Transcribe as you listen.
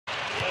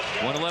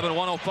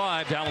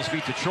111-105. Dallas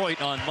beat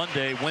Detroit on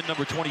Monday. Win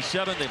number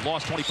 27. They've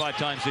lost 25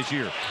 times this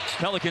year.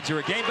 Pelicans are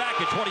a game back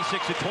at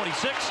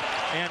 26-26.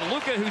 And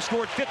Luka, who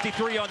scored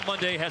 53 on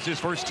Monday, has his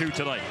first 2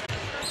 tonight.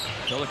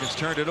 Pelicans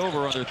turned it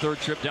over on their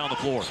 3rd trip down the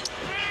floor.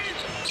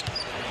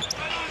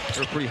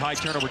 They're a pretty high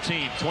turnover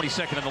team.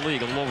 22nd in the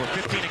league, a little over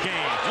 15 a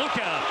game.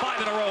 Luka,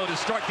 5 in a row to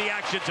start the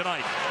action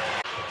tonight.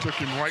 Took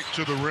him right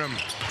to the rim.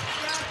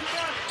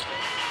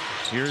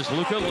 Here's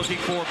Luka looking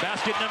for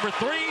basket number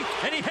 3,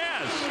 and he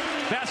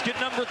has basket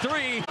number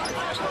 3.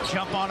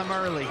 Jump on him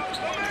early.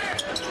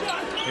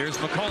 Here's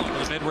McCollum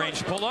with a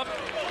mid-range pull-up,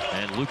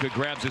 and Luka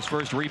grabs his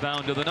first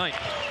rebound of the night.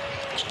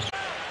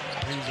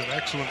 He's an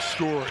excellent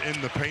scorer in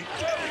the paint.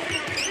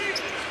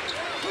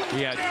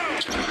 He had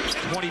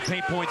 20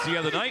 paint points the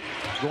other night,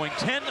 going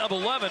 10 of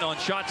 11 on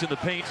shots in the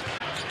paint.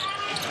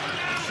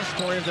 It's the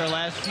story of their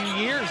last few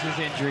years, his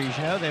injuries.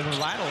 You know, they've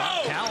relied a lot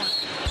on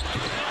talent.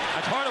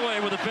 That's Hardaway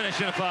with a finish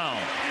and a foul.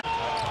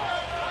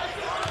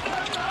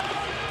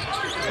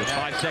 With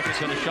 5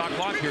 seconds on the shot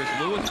clock, here's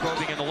Lewis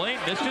probing in the lane,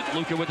 missed it.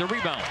 Luka with the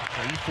rebound.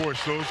 He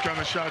forced those kind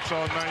of shots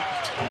all night.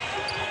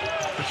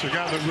 It's a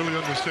guy that really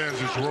understands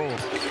his role.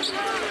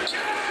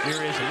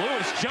 Here is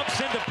Lewis, jumps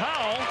into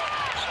Powell,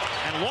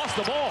 and lost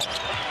the ball.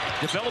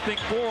 Developing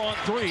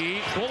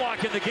 4-on-3.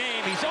 Bullock in the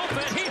game. He's open.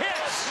 He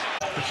hits.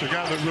 It's a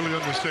guy that really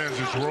understands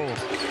his role.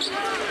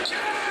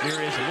 Here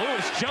is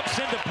Lewis, jumps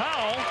into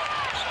Powell,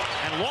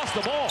 and lost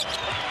the ball.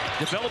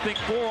 Developing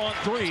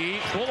 4-on-3.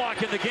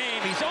 Bullock in the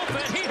game. He's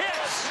open. He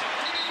hits.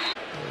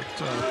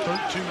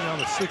 13 out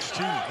of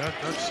 16.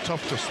 That's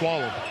tough to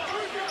swallow.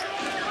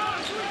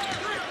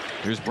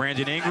 Here's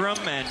Brandon Ingram,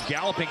 and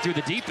galloping through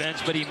the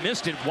defense, but he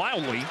missed it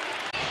wildly.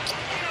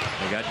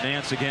 They got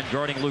Nance again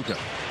guarding Luka.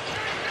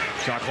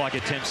 Shot clock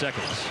at 10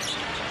 seconds.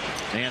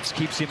 Nance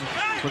keeps him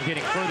from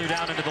getting further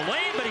down into the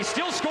lane, but he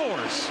still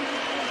scores.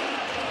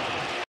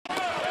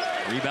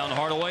 Rebound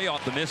Hardaway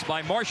off the miss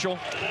by Marshall.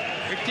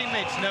 Your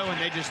teammates know when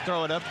they just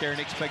throw it up there and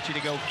expect you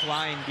to go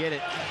fly and get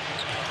it.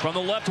 From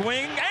the left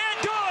wing,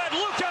 and good,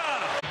 Luka!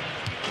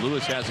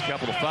 Lewis has a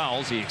couple of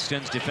fouls. He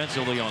extends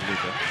defensively on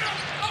Luka.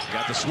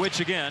 Got the switch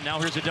again. Now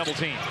here's a double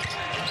team.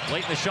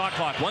 Late in the shot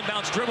clock. One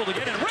bounce dribble to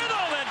get in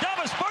rhythm, and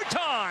Davis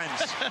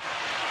Bertans.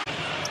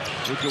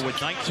 Luka with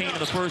 19 in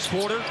the first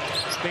quarter.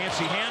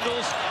 Fancy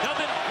handles.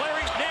 Nothing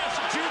Larry Nance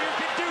Jr.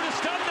 can do to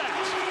stop that.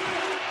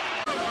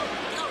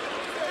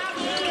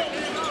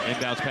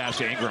 Inbounds pass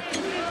to Ingram.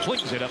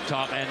 Flings it up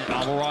top, and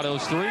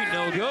Alvarado's 3.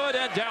 No good,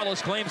 and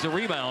Dallas claims the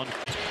rebound.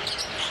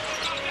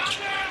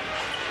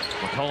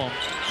 McCollum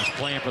was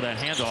playing for that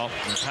handoff,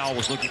 and Powell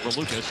was looking for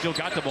Luka. Still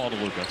got the ball to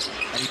Luka,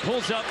 and he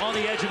pulls up on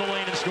the edge of the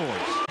lane and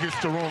scores. Gets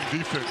the wrong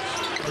defense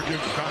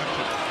against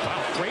Doncic.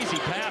 Wow, crazy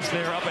pass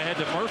there up ahead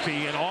to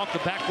Murphy and off the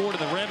backboard of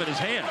the rim in his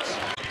hands.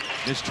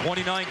 Missed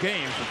 29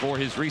 games before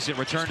his recent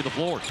return to the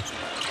floor.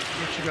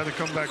 But you got to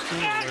come back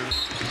sooner or later.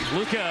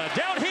 Luka,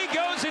 down he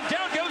goes, and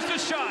down goes the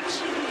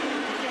shots.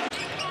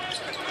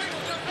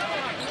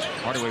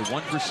 Hardaway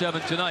 1 for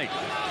 7 tonight.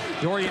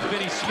 Dorian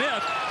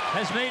Finney-Smith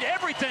has made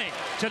everything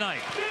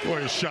tonight.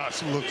 Boy, his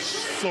shots look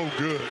so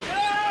good.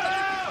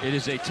 It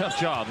is a tough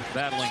job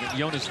battling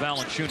Jonas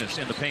Valanciunas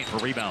in the paint for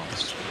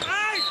rebounds.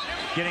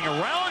 Getting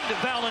around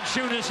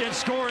Valanciunas and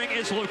scoring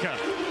is Luka.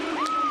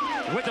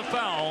 With the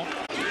foul,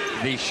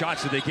 the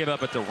shots that they give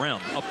up at the rim.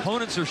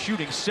 Opponents are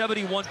shooting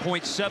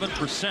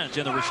 71.7%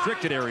 in the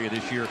restricted area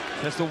this year.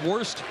 That's the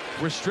worst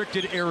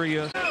restricted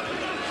area.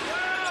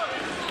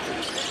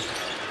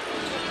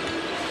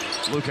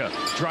 Luka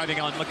driving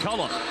on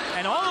McCollum,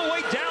 and all the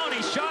way down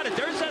he shot it.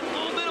 There's that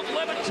little bit of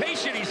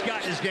levitation he's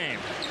got in his game.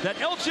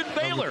 That Elgin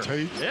Baylor.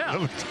 Levitate. Yeah.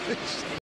 Levitation.